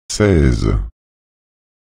16.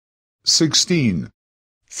 16.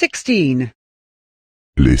 16.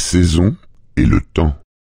 Les saisons et le temps.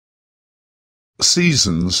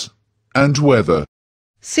 Seasons and weather.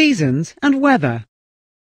 Seasons and weather.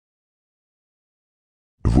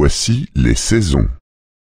 Voici les saisons.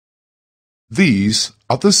 These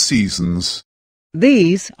are the seasons.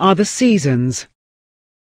 These are the seasons.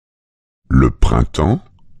 Le printemps,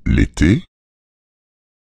 l'été,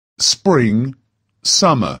 Spring,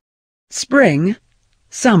 summer. Spring,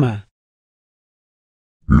 summer.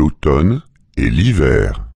 l'automne et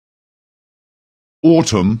l'hiver.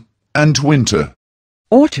 Autumn and winter.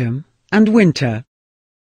 Autumn and winter.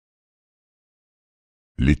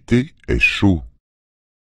 L'été est chaud.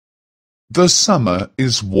 The summer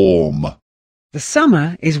is warm. The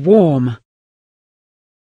summer is warm.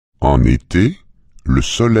 En été, le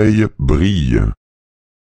soleil brille.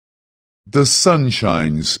 The sun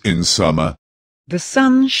shines in summer. The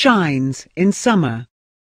sun shines in summer.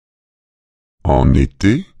 En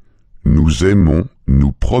été, nous aimons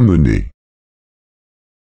nous promener.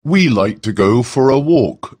 We like to go for a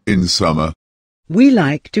walk in summer. We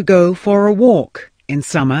like to go for a walk in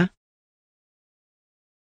summer.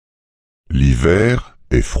 L'hiver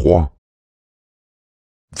est froid.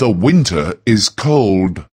 The winter is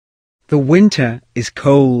cold. The winter is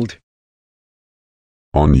cold.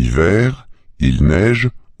 En hiver, il neige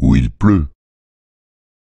ou il pleut.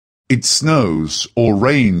 It snows or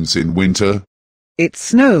rains in winter. It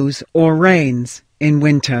snows or rains in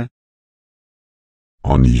winter.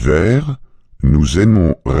 En hiver, nous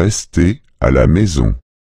aimons rester à la maison.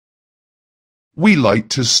 We like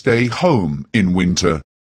to stay home in winter.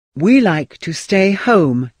 We like to stay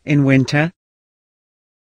home in winter.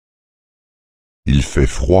 Il fait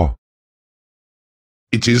froid.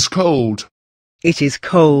 It is cold. It is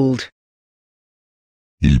cold.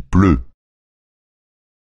 Il pleut.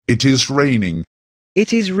 It is raining.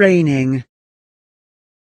 It is raining.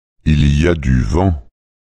 Il y a du vent.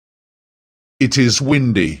 It is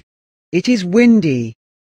windy. It is windy.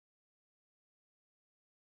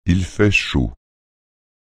 Il fait chaud.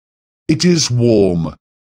 It is warm.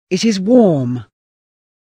 It is warm.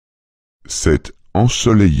 C'est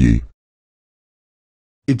ensoleillé.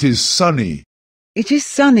 It is sunny. It is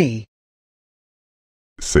sunny.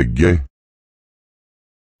 C'est gai.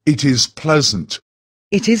 It is pleasant.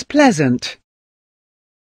 It is pleasant.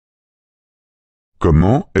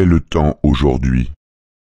 Comment est le temps aujourd'hui?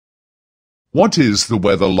 What is the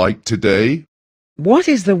weather like today? What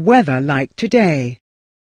is the weather like today?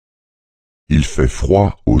 Il fait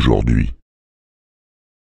froid aujourd'hui.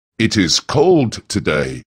 It is cold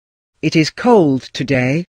today. It is cold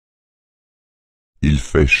today. Il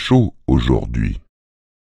fait chaud aujourd'hui.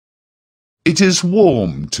 It is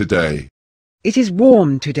warm today. It is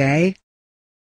warm today.